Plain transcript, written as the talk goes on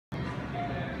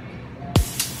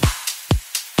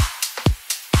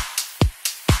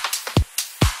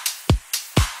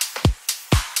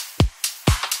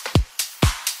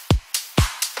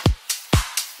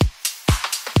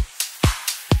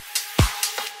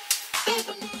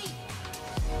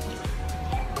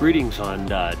Greetings on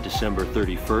December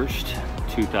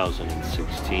 31st,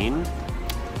 2016.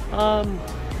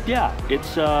 Yeah,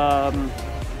 it's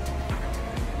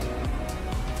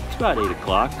about 8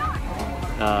 o'clock.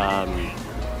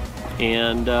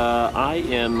 And I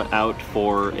am out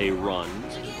for a run.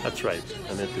 That's right,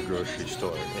 I'm at the grocery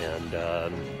store, and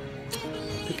I'm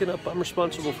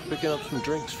responsible for picking up some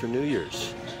drinks for New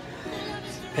Year's.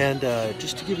 And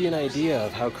just to give you an idea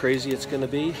of how crazy it's going to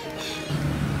be,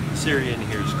 this area in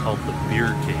here is called the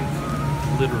Beer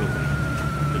Cave. Literally,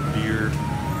 the Beer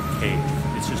Cave.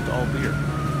 It's just all beer.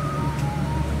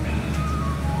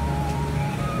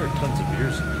 There are tons of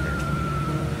beers in here.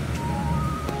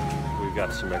 We've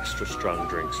got some extra strong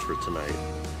drinks for tonight.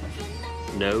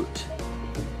 Note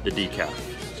the decaf.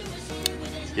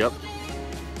 Yep,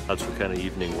 that's what kind of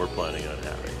evening we're planning on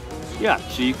having. Yeah,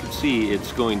 so you can see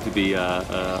it's going to be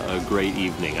a great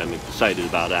evening. I'm excited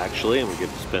about it, actually, and we get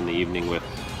to spend the evening with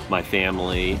my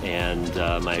family and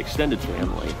my extended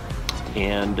family.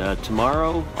 And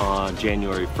tomorrow, on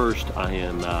January 1st, I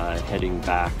am heading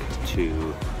back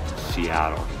to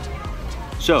Seattle.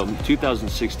 So,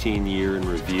 2016 year in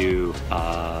review,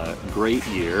 great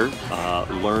year,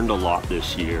 learned a lot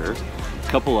this year. A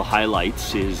couple of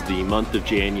highlights is the month of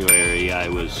January, I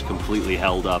was completely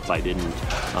held up. I didn't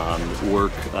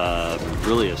work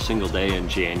really a single day in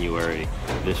January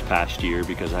this past year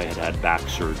because I had had back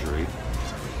surgery.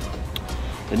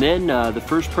 And then the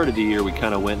first part of the year, we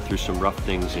kind of went through some rough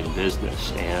things in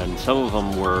business, and some of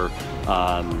them were,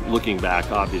 looking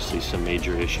back, obviously some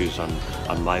major issues on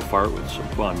my part with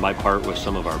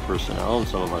some of our personnel and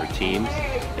some of our team,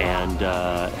 and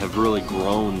have really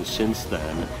grown since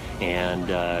then. And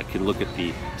can look at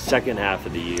the second half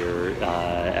of the year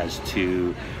as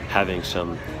to having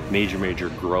some major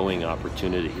growing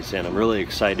opportunities. And I'm really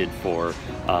excited for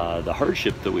the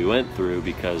hardship that we went through,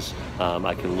 because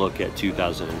I can look at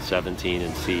 2017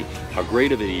 and see how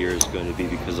great of a year is going to be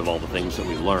because of all the things that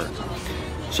we learned.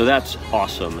 So that's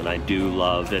awesome, and I do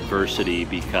love adversity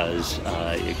because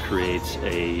it creates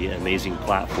an amazing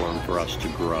platform for us to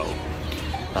grow.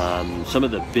 Some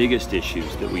of the biggest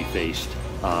issues that we faced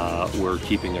we're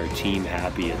keeping our team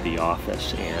happy at the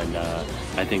office, and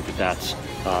I think that that's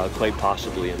quite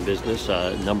possibly in business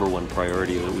number one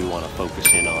priority that we want to focus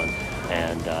in on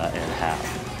and have.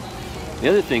 The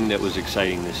other thing that was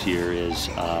exciting this year is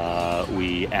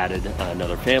we added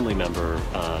another family member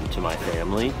to my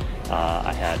family.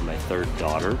 I had my third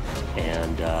daughter,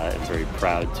 and I'm very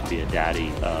proud to be a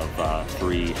daddy of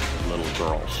 3 little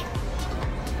girls.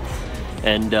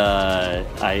 And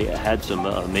I had some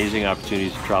amazing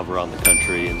opportunities to travel around the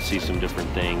country and see some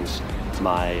different things.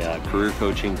 My career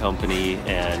coaching company,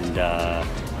 and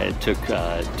it took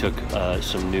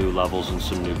some new levels and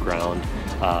some new ground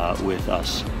with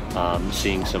us,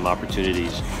 seeing some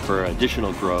opportunities for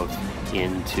additional growth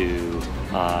into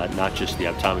not just the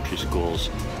optometry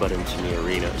schools, but into new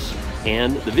arenas.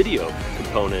 And the video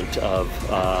component of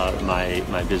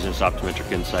my business,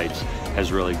 Optometric Insights,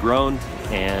 has really grown,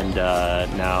 and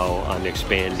now I'm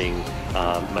expanding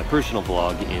my personal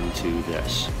blog into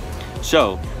this.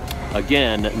 So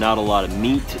again, not a lot of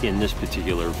meat in this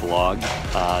particular vlog,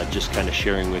 just kind of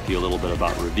sharing with you a little bit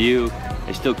about review.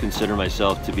 I still consider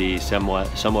myself to be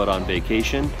somewhat on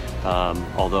vacation,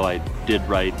 although I did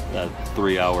write a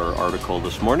 3-hour article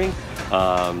this morning.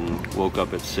 Woke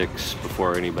up at 6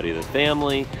 before anybody in the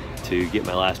family to get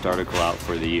my last article out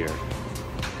for the year.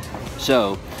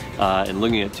 So, in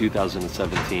looking at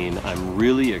 2017, I'm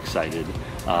really excited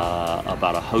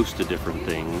about a host of different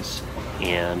things,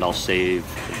 and I'll save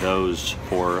those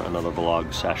for another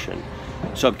vlog session.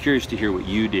 So I'm curious to hear what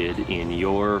you did in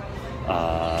your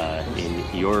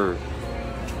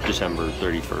December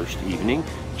 31st evening,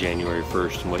 January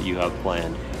 1st, and what you have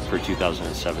planned for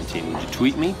 2017. Would you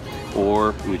tweet me,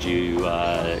 or would you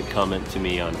comment to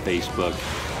me on Facebook?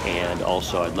 And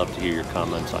also, I'd love to hear your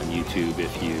comments on YouTube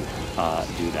if you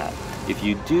do that. If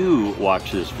you do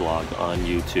watch this vlog on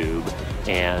YouTube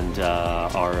and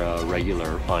are a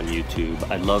regular on YouTube,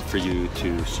 I'd love for you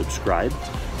to subscribe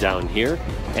down here,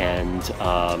 and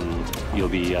you'll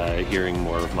be hearing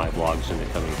more of my vlogs in the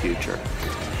coming future.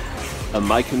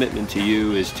 My commitment to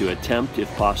you is to attempt, if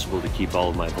possible, to keep all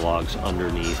of my vlogs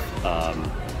underneath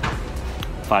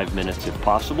 5 minutes if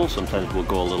possible. Sometimes we'll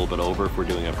go a little bit over if we're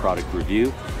doing a product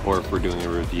review, or if we're doing a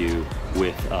review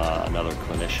with another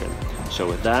clinician. So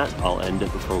with that, I'll end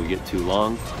it before we get too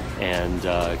long, and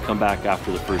come back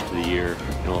after the first of the year,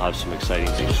 and we'll have some exciting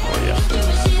things for you.